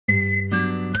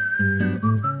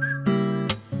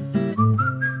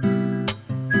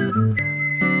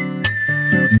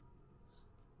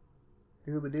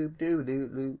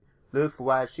doo-ba-doo-doo-doo-doo. Look for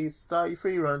white sheets to start your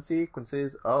free run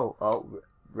sequences. Oh,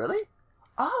 really?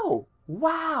 Oh,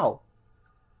 wow!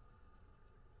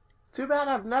 Too bad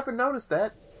I've never noticed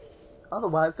that.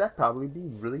 Otherwise, that'd probably be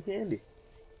really handy.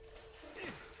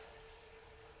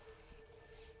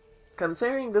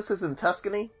 Considering this is in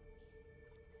Tuscany,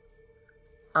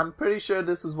 I'm pretty sure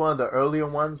this is one of the earlier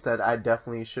ones that I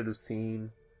definitely should have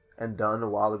seen and done a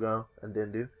while ago and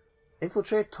didn't do.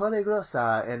 Infiltrate Torre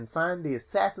Grossa and find the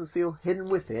assassin seal hidden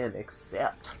within,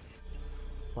 except...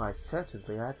 Why,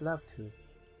 certainly, I'd love to.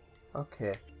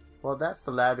 Okay. Well, that's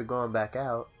the ladder going back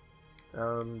out.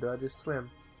 Do I just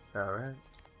swim? Alright.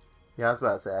 Yeah, I was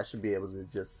about to say, I should be able to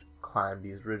just climb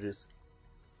these ridges.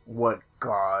 What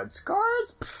guards?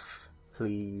 Guards? Pfft,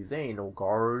 please, there ain't no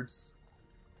guards.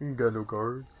 Ain't got no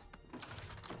guards.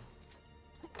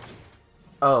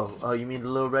 Oh, you mean the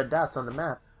little red dots on the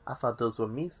map? I thought those were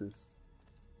Mises.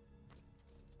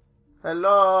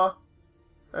 Hello?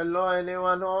 Hello,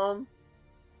 anyone home?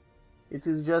 It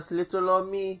is just little old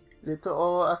me, little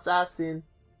old assassin.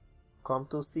 Come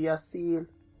to see a seal.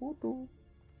 Hoodoo.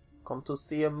 Come to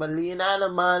see a marine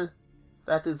animal.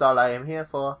 That is all I am here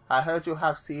for. I heard you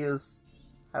have seals.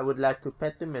 I would like to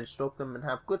pet them and stroke them and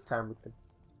have good time with them.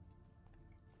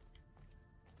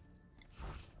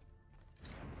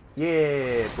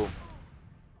 Yeah, boom.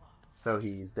 So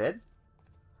he's dead.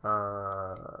 Can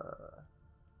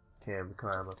we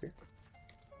climb up here?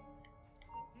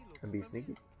 And be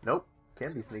sneaky? Nope,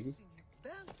 can't be sneaky.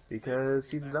 Because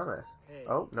he's a dumbass.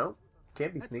 Oh, no,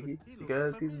 can't be sneaky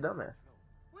because he's a dumbass.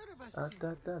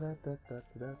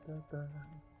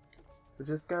 We're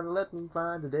just gonna let them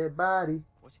find a dead body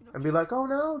and be like, oh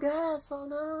no, gas, oh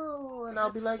no. And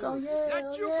I'll be like, oh yeah.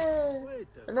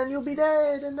 And then you'll be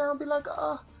dead, and I'll be like,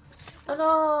 oh.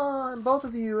 And both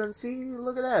of you, and see,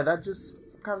 look at that. I just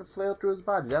kind of flailed through his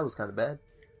body. That was kind of bad.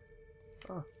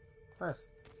 Oh, nice.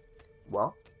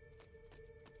 Well,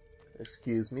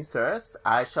 excuse me, sirs.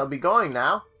 I shall be going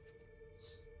now.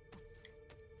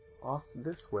 Off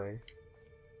this way.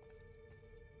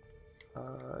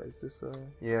 Is this a...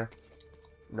 Yeah.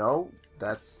 No,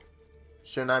 that's...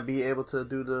 Shouldn't I be able to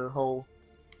do the whole...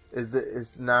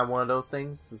 It's not one of those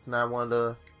things? It's not one of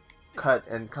the... cut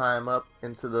and climb up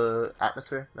into the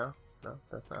atmosphere? No? No,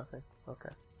 that's not a thing? Okay.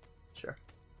 Sure.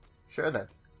 Sure then.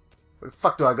 Where the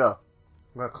fuck do I go?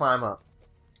 I'm gonna climb up.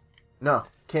 No,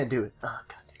 can't do it. Oh,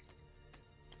 god.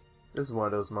 This is one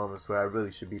of those moments where I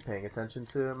really should be paying attention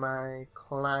to my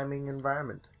climbing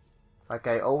environment. Like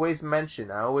I always mention,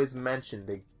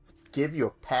 they give you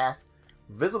a path,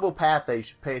 visible path that you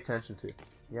should pay attention to.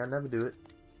 Yeah, I never do it.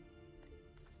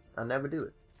 I never do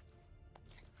it.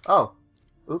 Oh.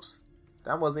 Oops.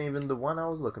 That wasn't even the one I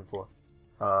was looking for.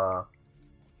 I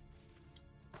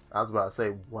was about to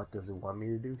say, what does it want me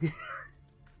to do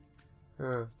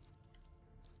here?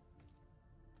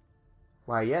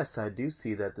 Why, yes, I do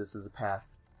see that this is a path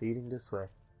leading this way.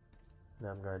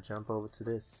 Now I'm going to jump over to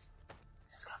this.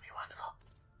 It's going to be wonderful.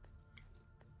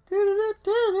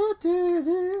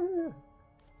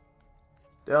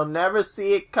 They'll never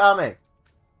see it coming.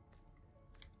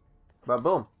 But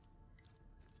boom.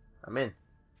 I'm in.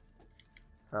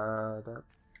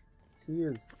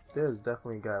 There's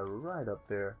definitely a guy right up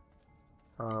there.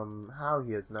 How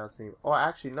he has not seen... Oh,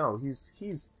 actually, no. He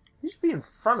should be in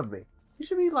front of me. He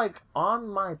should be, like, on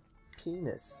my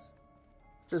penis.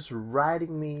 Just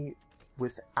riding me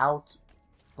without,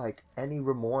 like, any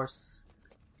remorse.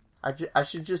 I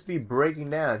should just be breaking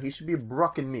down. He should be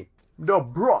brooking me. No,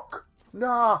 brook!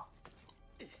 No!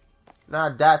 Nah,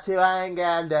 dirty, I ain't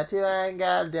got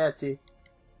dirty.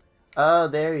 Oh,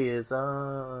 there he is.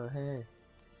 Oh, hey.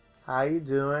 How you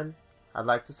doing? I'd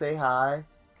like to say hi.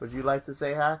 Would you like to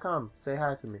say hi? Come, say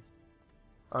hi to me.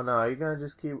 Oh no, are you gonna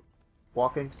just keep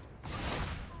walking?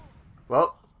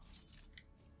 Well,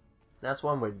 that's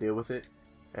one way to deal with it.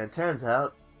 And it turns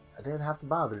out, I didn't have to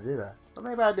bother, did I? Or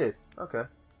maybe I did. Okay.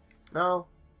 No,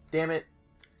 damn it.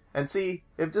 And see,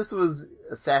 if this was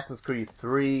Assassin's Creed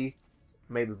 3,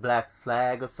 maybe Black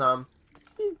Flag or something,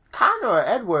 Connor or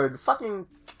Edward, fucking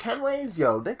Kenways,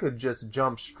 yo, they could just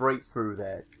jump straight through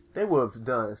that. They would have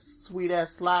done a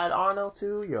sweet-ass slide. Arno,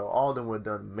 too. Yo, all of them would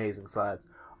have done amazing slides.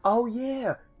 Oh,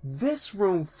 yeah. This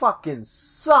room fucking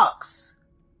sucks.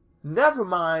 Never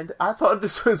mind. I thought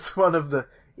this was one of the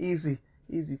easy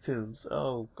tunes.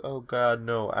 Oh God,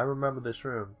 no. I remember this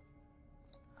room.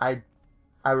 I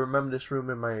remember this room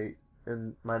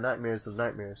in my nightmares of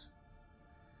nightmares.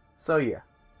 So, yeah.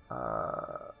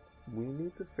 We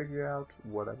need to figure out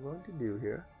what I'm going to do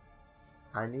here.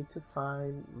 I need to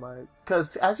find my...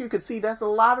 Because, as you can see, there's a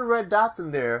lot of red dots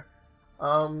in there.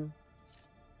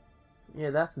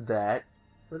 Yeah, that's that.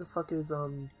 Where the fuck is,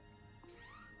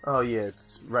 Oh, yeah,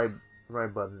 it's right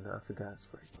button. I forgot it's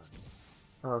right button.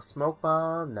 Oh, smoke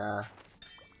bomb? Nah.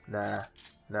 Nah.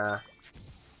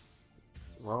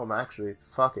 Well, I'm actually,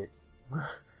 fuck it.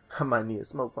 I might need a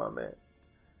smoke bomb, man.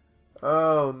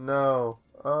 Oh, no.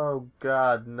 Oh,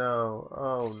 God, no.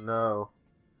 Oh, no.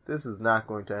 This is not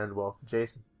going to end well for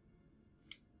Jason.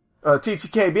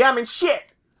 TTKB, I mean,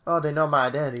 shit! Oh, they know my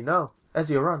identity. No.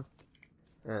 Ezio, run.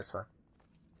 Yeah, it's fine.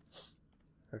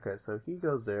 Okay, so he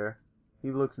goes there. He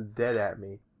looks dead at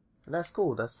me. And that's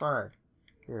cool. That's fine.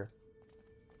 Yeah.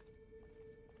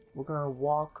 We're gonna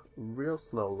walk real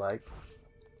slow, like.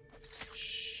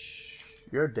 Shh.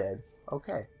 You're dead.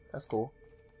 Okay, that's cool.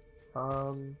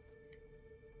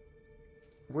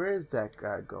 Where is that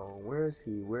guy going? Where is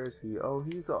he? Oh,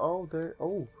 he's there.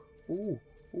 Oh, ooh.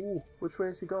 Which way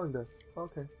is he going then?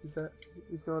 Okay, he's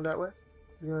going that way?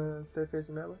 He's gonna stay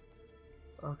facing that way?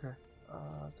 Okay.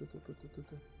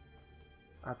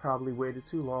 I probably waited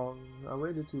too long. I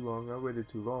waited too long.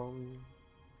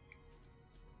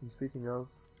 And speaking of,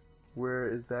 where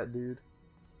is that dude?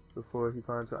 Before he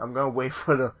finds me, I'm gonna wait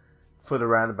for the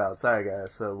roundabout. Sorry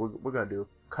guys. So we're gonna do a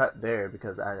cut there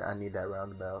because I need that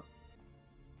roundabout.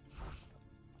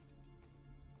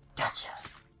 Gotcha.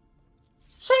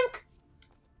 Shink.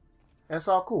 And it's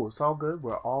all cool. It's all good.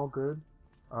 We're all good.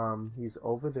 He's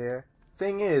over there.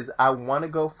 Thing is, I want to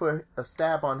go for a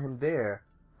stab on him there,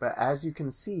 but as you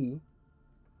can see,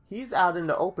 he's out in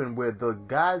the open where the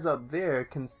guys up there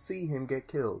can see him get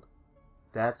killed.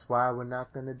 That's why we're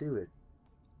not gonna do it.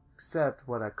 Except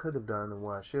what I could have done and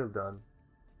what I should have done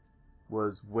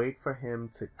was wait for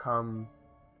him to come.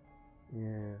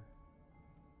 Yeah.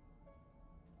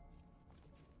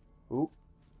 Oop.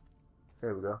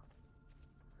 There we go.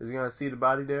 Is he gonna see the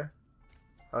body there?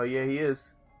 Oh yeah, he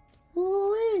is.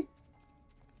 Woo-wee.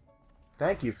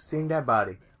 Thank you for seeing that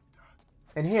body.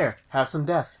 And here, have some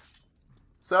death.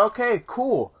 So okay,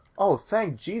 cool. Oh,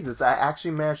 thank Jesus, I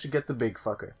actually managed to get the big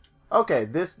fucker. Okay,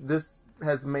 this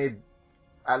has made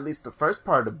at least the first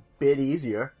part a bit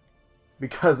easier.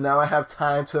 Because now I have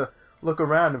time to look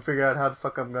around and figure out how the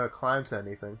fuck I'm gonna climb to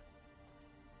anything.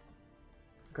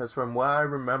 Because from what I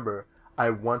remember, I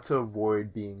want to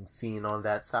avoid being seen on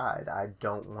that side. I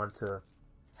don't want to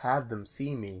have them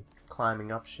see me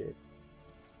climbing up shit.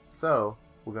 So,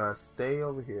 we're gonna stay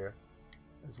over here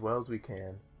as well as we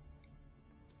can.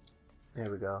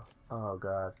 There we go. Oh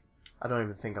god. I don't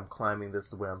even think I'm climbing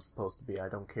this the way I'm supposed to be. I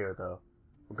don't care though.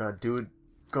 We're gonna do it.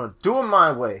 Gonna do it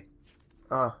my way.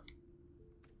 Oh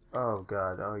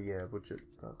god. Oh yeah. We're just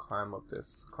gonna climb up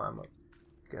this. Climb up.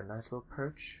 Get a nice little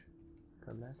perch.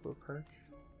 Got a nice little perch.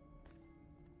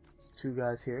 There's two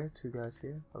guys here.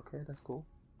 Okay, that's cool.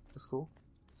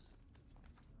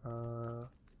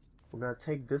 We're gonna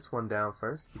take this one down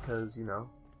first because, you know.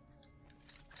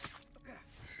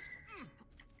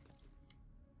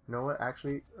 You know what?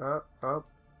 Actually, go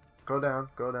down.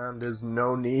 There's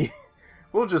no need.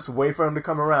 We'll just wait for him to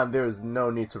come around. There is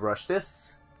no need to rush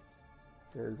this.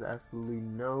 There's absolutely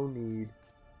no need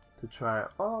to try.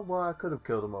 Oh, well, I could have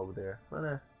killed him over there.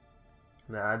 But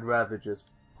nah, I'd rather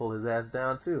just pull his ass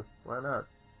down too. Why not?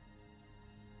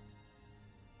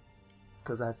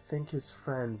 Because I think his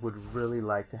friend would really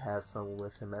like to have someone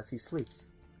with him as he sleeps.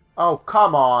 Oh,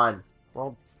 come on!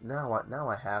 Well, now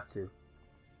I have to.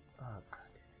 Oh, God.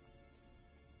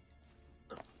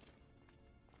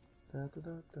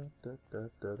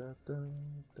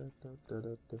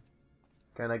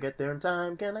 Can I get there in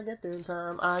time?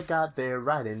 I got there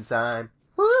right in time.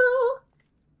 Woo!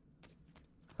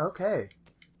 Okay.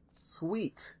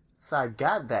 Sweet. So I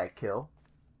got that kill.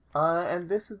 And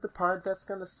this is the part that's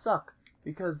gonna suck.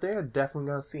 Because they're definitely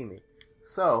gonna see me.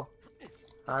 So,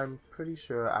 I'm pretty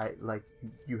sure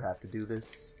you have to do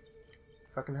this.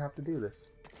 Fucking have to do this.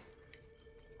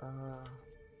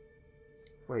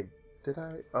 Wait, did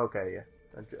I? Okay, yeah.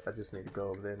 I just need to go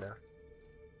over there now.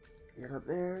 Get up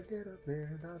there,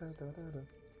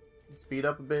 Speed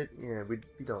up a bit. Yeah, we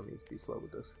don't need to be slow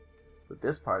with this. With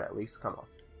this part at least, come on.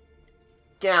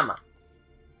 Gamma!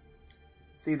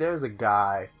 See, there's a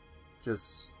guy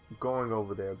just going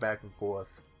over there, back and forth.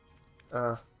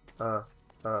 Boom.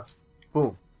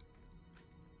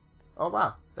 Oh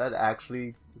wow, that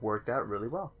actually worked out really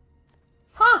well.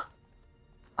 Huh!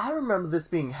 I remember this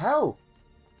being hell.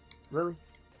 Really?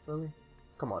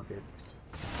 Come on, dude.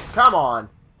 Come on!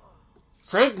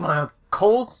 Sink my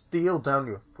cold steel down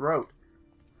your throat.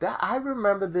 I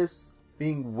remember this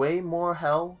being way more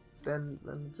hell than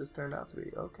it just turned out to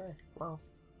be. Okay, well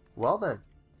then.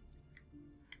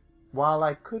 While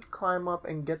I could climb up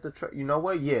and get the you know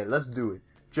what? Yeah, let's do it.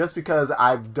 Just because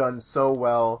I've done so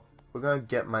well, we're gonna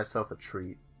get myself a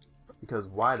treat. Because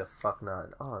why the fuck not?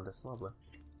 Oh, that's lovely.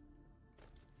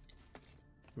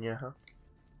 Yeah, huh?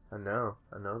 I know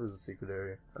there's a secret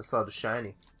area. I saw the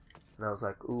shiny. And I was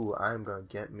like, ooh, I'm gonna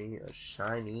get me a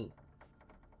shiny.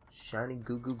 Shiny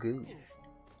goo goo goo.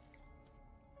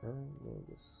 And we'll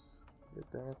just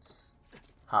get that.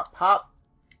 Hop, hop.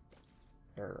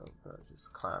 And I'm gonna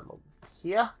just climb over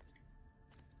here.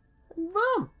 And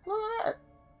boom! Look at that.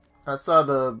 I saw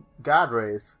the God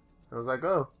rays. I was like,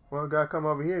 oh, well, gotta come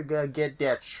over here, gotta get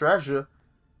that treasure.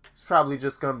 It's probably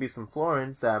just gonna be some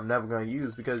florins that I'm never gonna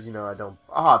use because, you know, I don't.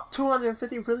 Ah,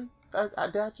 250? Really?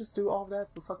 Did I just do all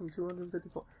that for fucking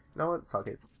 254? You know what? Fuck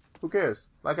it. Who cares?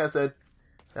 Like I said,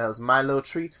 that was my little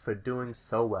treat for doing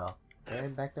so well.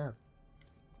 And back down.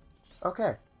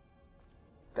 Okay.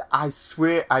 I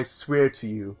swear to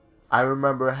you, I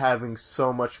remember having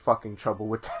so much fucking trouble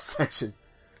with that section.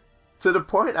 To the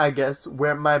point, I guess,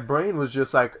 where my brain was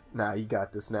just like, nah, you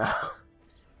got this now.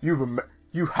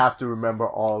 You have to remember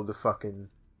all the fucking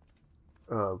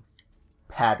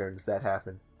patterns that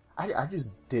happen. I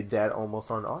just did that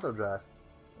almost on auto drive.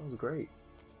 That was great.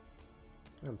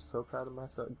 I'm so proud of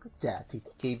myself. Good job,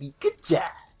 TTKB. Good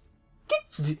job.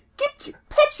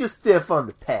 Pat your stuff on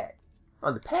the pad.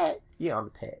 On the pad? Yeah, on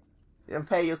the pad. You ever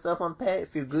pat your stuff on the pad?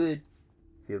 Feel good?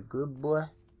 Feel good, boy?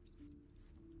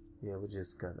 Yeah, we're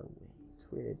just gonna wait.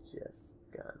 We're just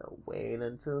gonna wait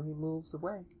until he moves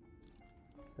away.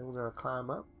 Then we're gonna climb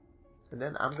up. And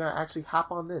then I'm gonna actually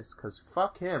hop on this. Because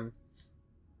fuck him.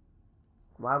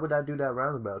 Why would I do that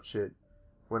roundabout shit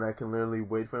when I can literally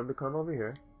wait for him to come over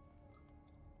here?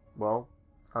 Well,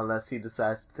 unless he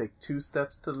decides to take 2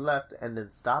 steps to the left and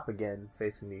then stop again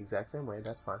facing the exact same way,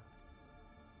 that's fine.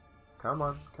 Come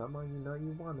on, you know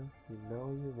you wanna.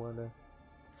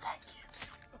 Thank you.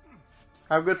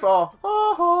 Have a good fall.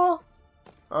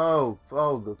 Oh,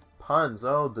 the puns,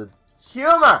 the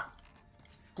humor!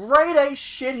 Grade A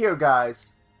shit here,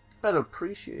 guys. Better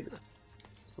appreciate it.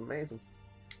 It's amazing.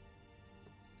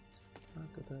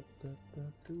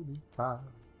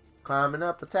 Climbing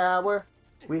up a tower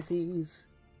with ease.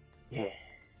 Yeah.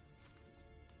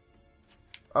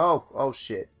 Oh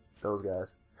shit. Those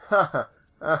guys.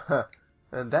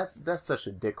 And that's such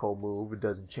a dickhole move. It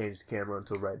doesn't change the camera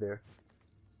until right there.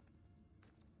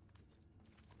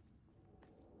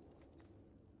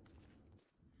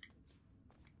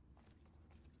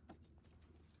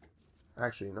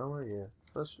 Actually, you know what? Yeah.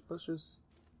 Let's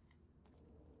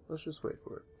just wait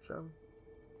for it, shall we?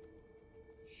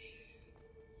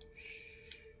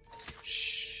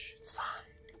 Shh. It's fine.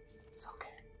 It's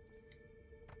okay.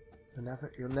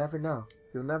 You'll never know.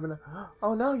 You'll never know.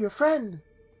 Oh no, your friend!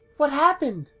 What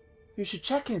happened? You should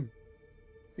check him.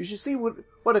 You should see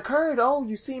what occurred. Oh,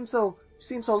 you seem so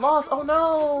lost. Oh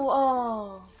no!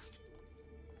 Oh.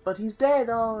 But he's dead.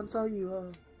 Oh, and so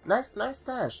you. Nice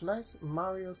stash. Nice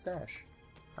Mario stash.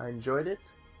 I enjoyed it.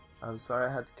 I'm sorry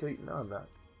I had to kill you. No, I'm not.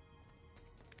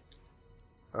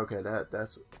 Okay,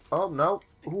 that's. Oh no!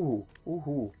 Ooh.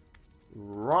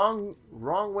 Wrong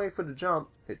way for the jump.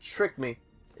 It tricked me.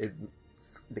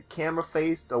 The camera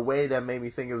faced a way that made me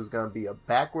think it was gonna be a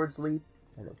backwards leap,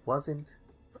 and it wasn't.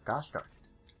 Gosh darn it!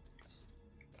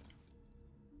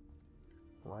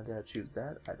 Why did I choose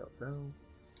that? I don't know.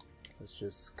 Let's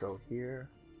just go here.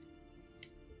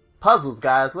 Puzzles,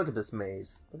 guys! Look at this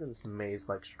maze. Look at this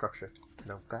maze-like structure.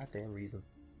 No goddamn reason.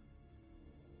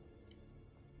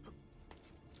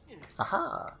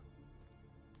 Aha!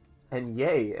 And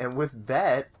yay! And with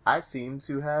that, I seem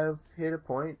to have hit a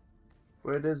point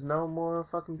where there's no more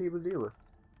fucking people to deal with.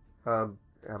 Am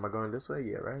I going this way?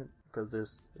 Yeah, right? Because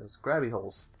there's grabby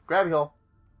holes. Grabby hole!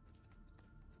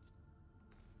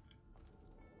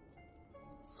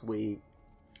 Sweet.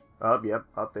 Oh, yep,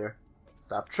 up there.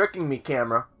 Stop tricking me,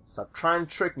 camera. Stop trying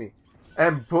to trick me.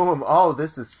 And boom. Oh,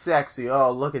 this is sexy.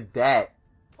 Oh, look at that.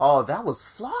 Oh, that was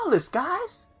flawless,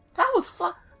 guys. That was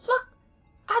Look,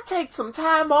 I take some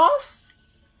time off.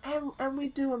 And we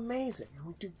do amazing. And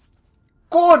we do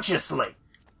gorgeously.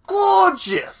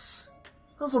 Gorgeous.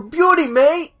 That was a beauty,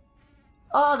 mate.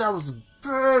 Oh, that was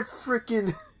bad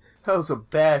freaking. That was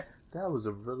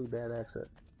a really bad accent.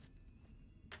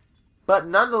 But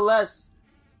nonetheless,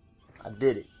 I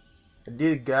did it. I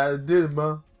did it, guys. I did it,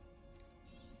 man.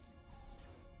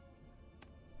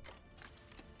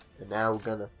 And now we're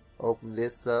gonna open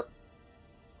this up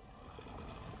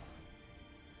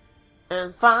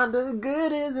and find the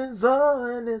goodies in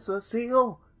store, and it's a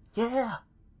seal. Yeah.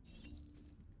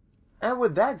 And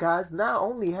with that, guys, not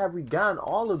only have we gotten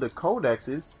all of the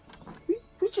codexes,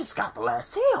 we just got the last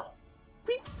seal.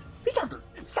 We got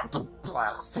the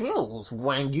last seals,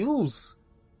 Wangus.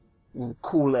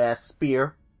 Cool ass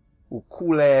spear.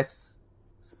 Cool ass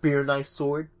spear knife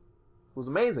sword. was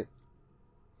amazing.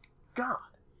 God.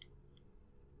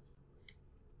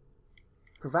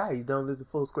 Provided you don't lose a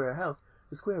full square of health,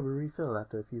 the square will refill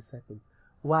after a few seconds.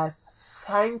 Why,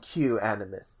 thank you,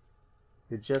 Animus.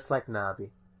 You're just like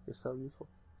Navi. You're so useful.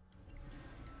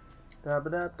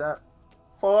 Da-ba-da-da.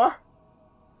 4?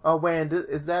 Oh, wait,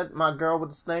 is that my girl with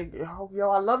the snake?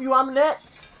 Yo, I love you, Aminette.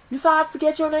 You thought I'd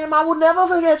forget your name? I will never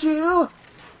forget you.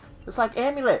 It's like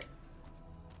Amulet.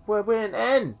 We're an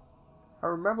N. I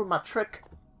remember my trick.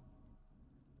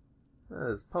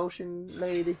 There's Potion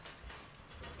Lady.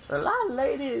 A lot of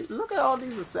lady. Look at all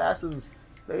these assassins.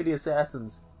 Lady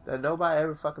assassins that nobody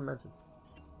ever fucking mentions.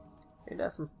 Ain't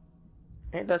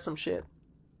that some shit?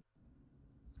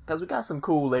 Cause we got some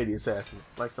cool lady assassins.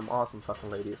 Like some awesome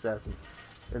fucking lady assassins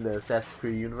in the Assassin's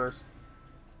Creed universe.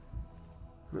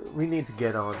 We need to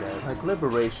get on that. Like,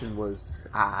 Liberation was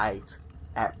aight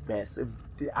at best.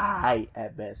 Aight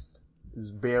at best. It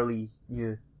was barely,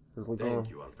 yeah. It was like, Thank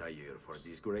you, Altaïr, for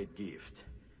this great gift.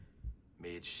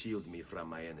 May it shield me from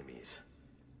my enemies.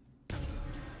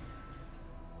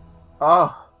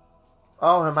 Oh,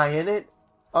 am I in it?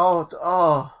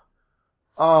 Oh,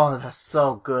 that's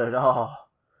so good. Oh,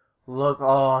 look,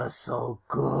 it's so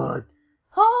good.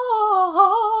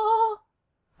 Oh,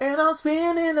 and I'm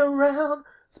spinning around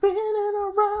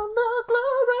the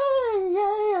glory,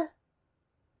 yeah.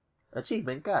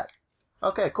 Achievement got.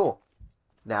 Okay, cool.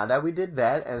 Now that we did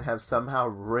that and have somehow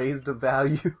raised the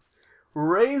value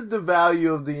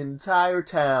of the entire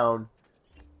town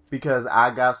because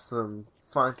I got some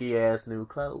funky ass new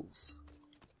clothes.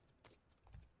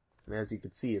 And as you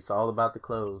can see, it's all about the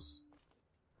clothes,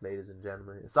 ladies and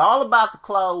gentlemen. It's all about the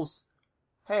clothes.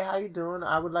 Hey, how you doing?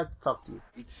 I would like to talk to you.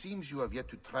 It seems you have yet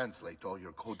to translate all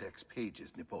your codex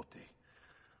pages, Nipote.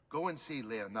 Go and see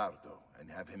Leonardo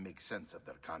and have him make sense of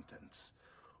their contents.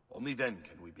 Only then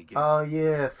can we begin. Oh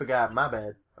yeah, forgot. My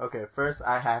bad. Okay, first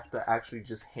I have to actually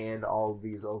just hand all of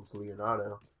these over to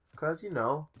Leonardo. Because, you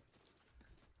know,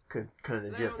 couldn't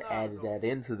have just added that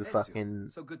into the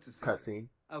fucking cutscene.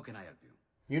 How can I help you?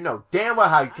 You know damn well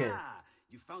how you can.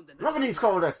 You found Look at these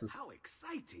codexes. How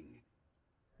exciting.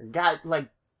 I got like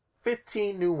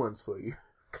 15 new ones for you.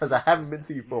 Because I haven't been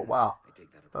to you for a while. I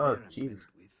take that Oh, Jesus.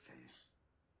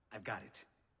 I've got it.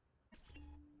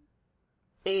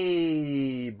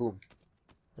 Hey, boom.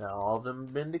 Now all of them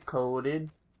have been decoded.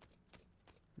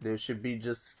 There should be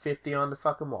just 50 on the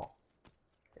fucking wall.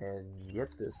 And yet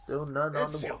there's still none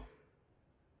on the wall.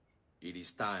 It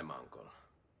is time, Uncle.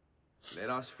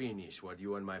 Let us finish what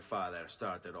you and my father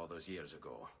started all those years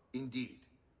ago. Indeed.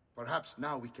 Perhaps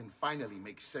now we can finally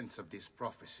make sense of this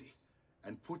prophecy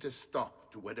and put a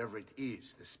stop to whatever it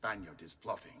is the Spaniard is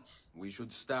plotting. We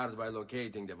should start by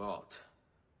locating the vault.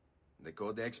 The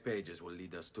codex pages will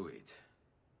lead us to it.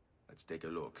 Let's take a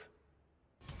look.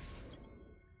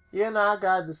 Yeah, no, I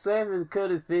got the same as the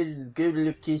codex pages is good to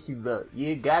look kiss you butt.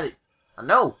 Yeah, got it. I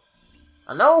know.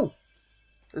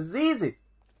 It's easy.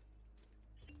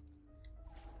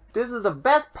 This is the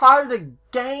best part of the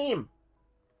game.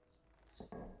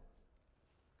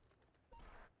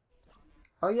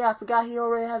 Oh yeah, I forgot he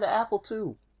already had the apple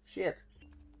too. Shit.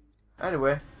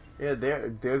 Anyway, yeah, there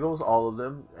goes all of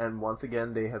them, and once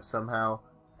again they have somehow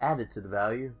added to the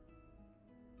value.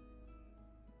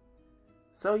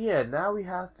 So yeah, now we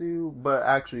have to, but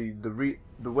actually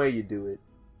the way you do it,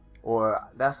 or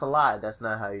that's a lie. That's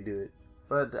not how you do it.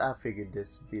 But I figured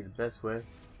this would be the best way.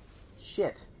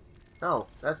 Shit. No,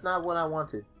 that's not what I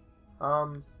wanted.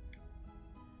 Oh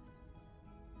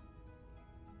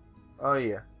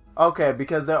yeah. Okay,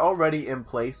 because they're already in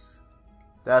place.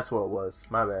 That's what it was.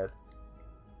 My bad.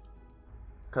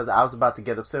 Because I was about to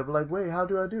get upset, but like, wait, how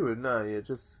do I do it? No, yeah,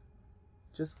 just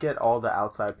get all the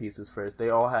outside pieces first. They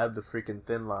all have the freaking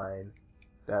thin line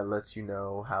that lets you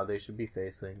know how they should be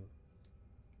facing.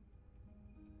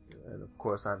 And of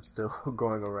course, I'm still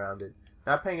going around it,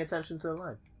 not paying attention to the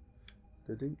line.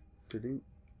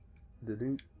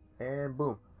 And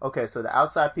boom. Okay, so the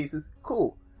outside pieces,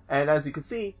 cool. And as you can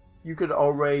see, you could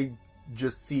already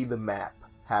just see the map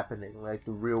happening, like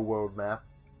the real world map.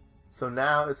 So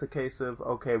now it's a case of,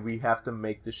 okay, we have to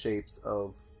make the shapes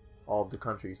of all of the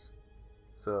countries.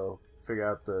 So figure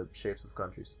out the shapes of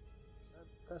countries.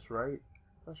 That's right.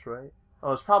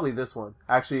 Oh, it's probably this one.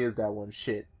 Actually, is that one.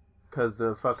 Shit. Because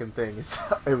the fucking thing,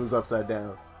 it was upside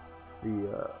down.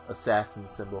 The assassin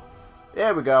symbol.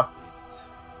 There we go.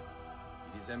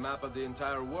 It is a map of the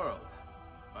entire world.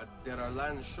 But there are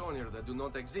lands shown here that do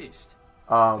not exist.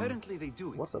 Apparently they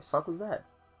do What exist. the fuck was that?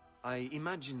 I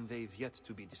imagine they've yet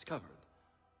to be discovered.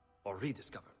 Or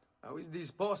rediscovered. How is this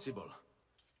possible?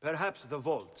 Perhaps the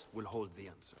vault will hold the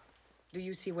answer. Do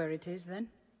you see where it is, then?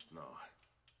 No.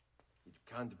 It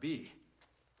can't be.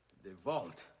 The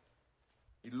vault.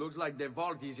 It looks like the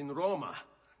vault is in Roma,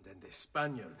 then the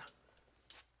Spaniard.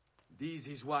 This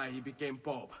is why he became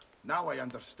Pope. Now I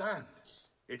understand.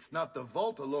 It's not the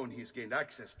vault alone he's gained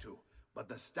access to, but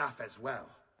the staff as well.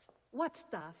 What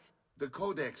staff? The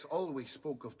Codex always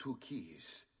spoke of 2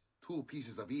 keys. 2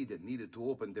 pieces of Eden needed to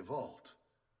open the vault.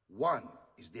 One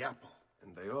is the apple.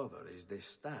 And the other is the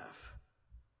staff.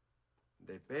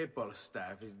 The papal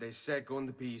staff is the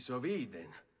second piece of Eden.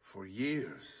 For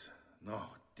years, no,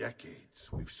 decades,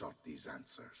 we've sought these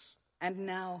answers. And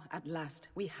now, at last,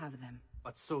 we have them.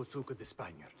 But so too could the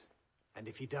Spaniard. And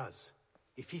if he does,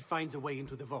 if he finds a way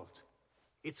into the vault,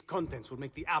 its contents will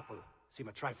make the apple seem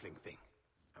a trifling thing.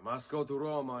 I must go to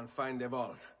Roma and find the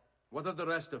vault. What of the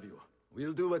rest of you?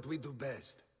 We'll do what we do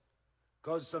best.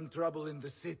 Cause some trouble in the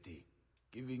city,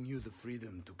 giving you the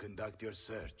freedom to conduct your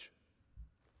search.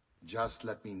 Just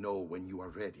let me know when you are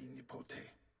ready, Nipote.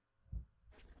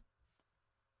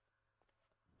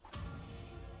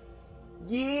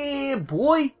 Yeah,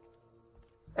 boy!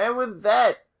 And with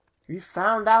that, we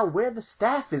found out where the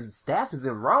staff is. The staff is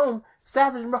in Rome.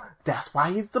 Staff is in Rome. That's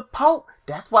why he's the Pope.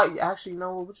 That's why, actually,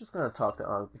 no, we're just gonna talk to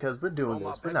Unc, because we're doing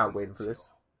this. We're not waiting for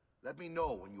this. Let me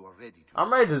know when you are ready to.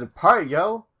 I'm ready to depart,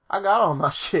 yo. I got all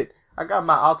my shit. I got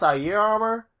my Altaïr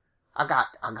armor. I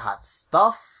got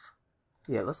stuff.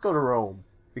 Yeah, let's go to Rome.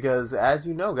 Because, as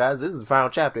you know, guys, this is the final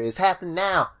chapter. It's happening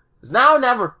now. It's now or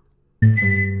never.